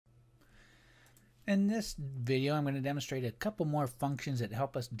In this video, I'm going to demonstrate a couple more functions that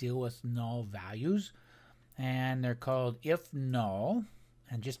help us deal with null values, and they're called IfNull.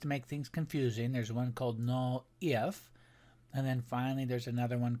 And just to make things confusing, there's one called NullIf, and then finally there's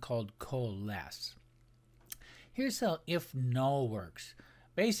another one called Coalesce. Here's how IfNull works.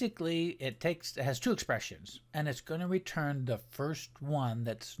 Basically, it has two expressions, and it's going to return the first one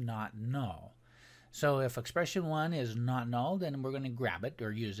that's not null. So if expression 1 is not null, then we're going to grab it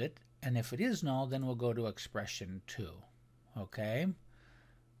or use it. And if it is null, then we'll go to expression 2. Okay?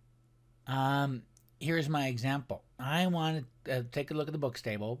 Here's my example. I want to take a look at the books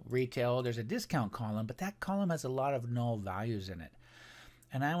table. Retail, there's a discount column, but that column has a lot of null values in it.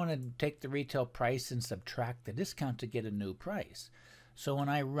 And I want to take the retail price and subtract the discount to get a new price. So when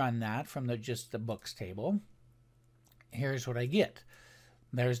I run that from just the books table, here's what I get.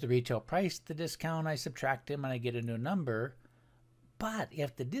 There's the retail price, the discount, I subtract them, and I get a new number. But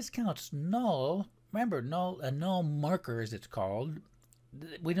if the discount's null, remember, a null marker as it's called,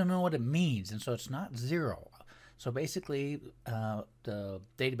 we don't know what it means, and so it's not 0. So basically, the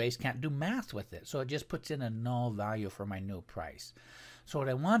database can't do math with it, so it just puts in a null value for my new price. So what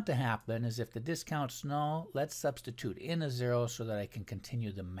I want to happen is if the discount's null, let's substitute in a 0 so that I can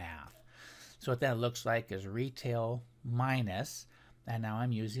continue the math. So what that looks like is retail minus, and now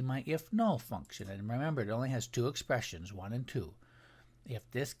I'm using my IfNull function. And remember, it only has two expressions, 1 and 2. If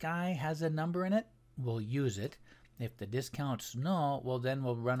this guy has a number in it, we'll use it. If the discount's null, well, then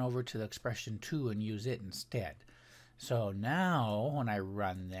we'll run over to the expression 2 and use it instead. So now when I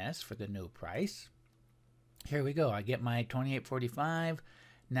run this for the new price, here we go. I get my $28.45.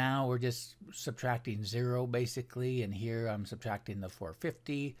 Now we're just subtracting 0 basically, and here I'm subtracting the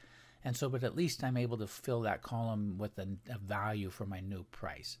 $4.50. And so, but at least I'm able to fill that column with a value for my new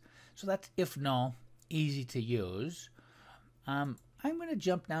price. So that's IfNull, easy to use. I'm going to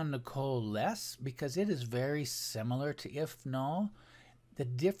jump down to Coalesce because it is very similar to IfNull. The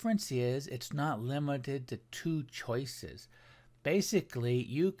difference is it's not limited to two choices. Basically,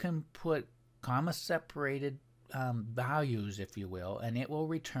 you can put comma separated values, if you will, and it will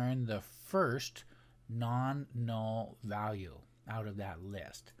return the first non-null value out of that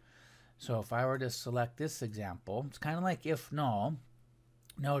list. So if I were to select this example, it's kind of like IfNull.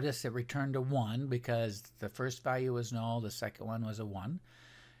 Notice it returned a 1 because the first value was null, the second one was a 1.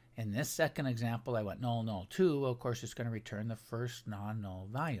 In this second example, I went null, null, 2. Well, of course, it's going to return the first non-null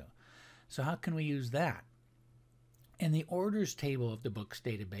value. So how can we use that? In the orders table of the books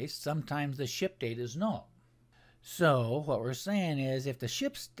database, sometimes the ship date is null. So what we're saying is if the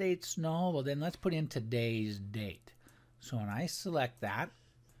ship date's null, well, then let's put in today's date. So when I select that,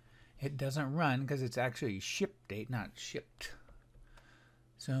 it doesn't run because it's actually ship date, not shipped.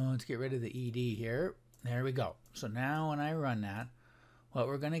 So let's get rid of the ED here. There we go. So now when I run that, what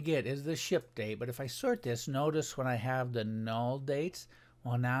we're going to get is the ship date. But if I sort this, notice when I have the null dates,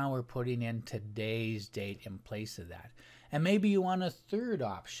 well, now we're putting in today's date in place of that. And maybe you want a third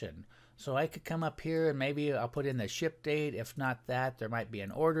option. So I could come up here and maybe I'll put in the ship date. If not that, there might be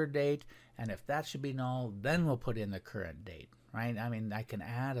an order date. And if that should be null, then we'll put in the current date. Right? I mean, I can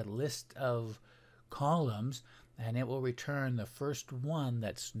add a list of columns and it will return the first one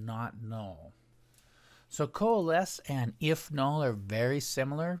that's not null. So Coalesce and IfNull are very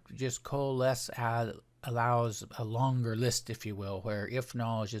similar. Just Coalesce allows a longer list, if you will, where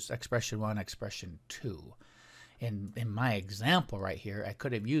IfNull is just expression 1, expression 2. In my example right here, I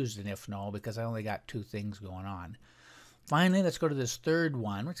could have used an IfNull because I only got two things going on. Finally, let's go to this third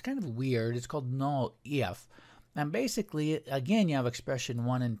one, which is kind of weird. It's called NullIf. And basically, again, you have expression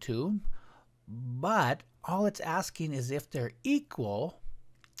 1 and 2, but all it's asking is if they're equal,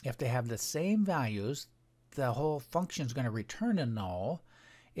 if they have the same values, the whole function is going to return a null.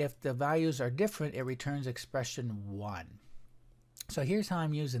 If the values are different, it returns expression 1. So here's how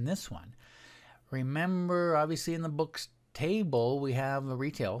I'm using this one. Remember, obviously in the books table, we have a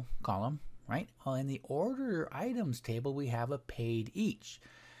retail column, right? Well, in the order items table, we have a paid each.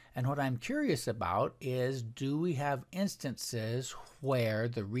 And what I'm curious about is, do we have instances where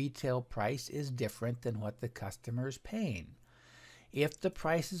the retail price is different than what the customer is paying? If the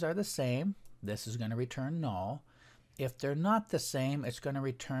prices are the same, this is going to return null. If they're not the same, it's going to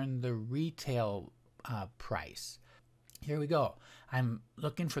return the retail price. Here we go. I'm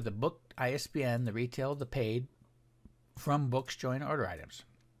looking for the book ISBN, the retail, the paid, from books join order items.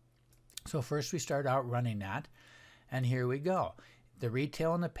 So first we start out running that, and here we go. The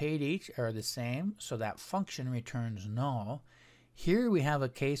retail and the paid each are the same, so that function returns null. Here we have a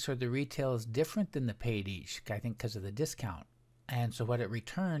case where the retail is different than the paid each, I think because of the discount. And so what it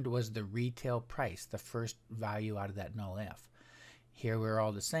returned was the retail price, the first value out of that NullIf. Here we're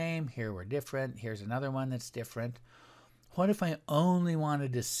all the same. Here we're different. Here's another one that's different. What if I only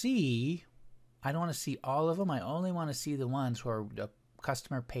wanted to see, I don't want to see all of them. I only want to see the ones where the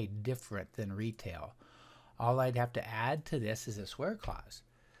customer paid different than retail. All I'd have to add to this is a where clause.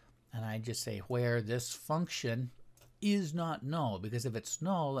 And I just say where this function is not null, because if it's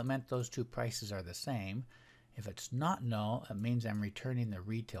null, it meant those two prices are the same. If it's not null, it means I'm returning the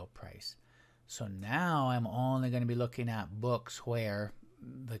retail price. So now I'm only going to be looking at books where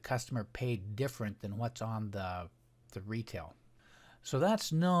the customer paid different than what's on the retail. So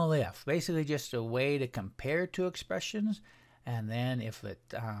that's NullIf, basically just a way to compare two expressions, and then if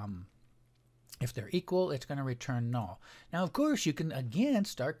they're equal, it's going to return null. Now, of course, you can again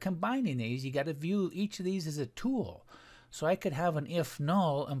start combining these. You got to view each of these as a tool. So I could have an if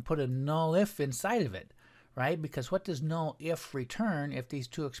null and put a NullIf inside of it, right? Because what does NullIf return if these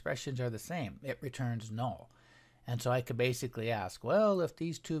two expressions are the same? It returns null. And so I could basically ask, well, if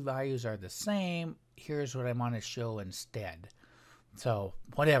these two values are the same, here's what I want to show instead. So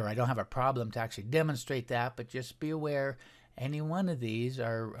whatever, I don't have a problem to actually demonstrate that, but just be aware any one of these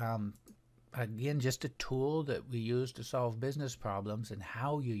are, again, just a tool that we use to solve business problems, and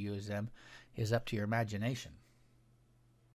how you use them is up to your imagination.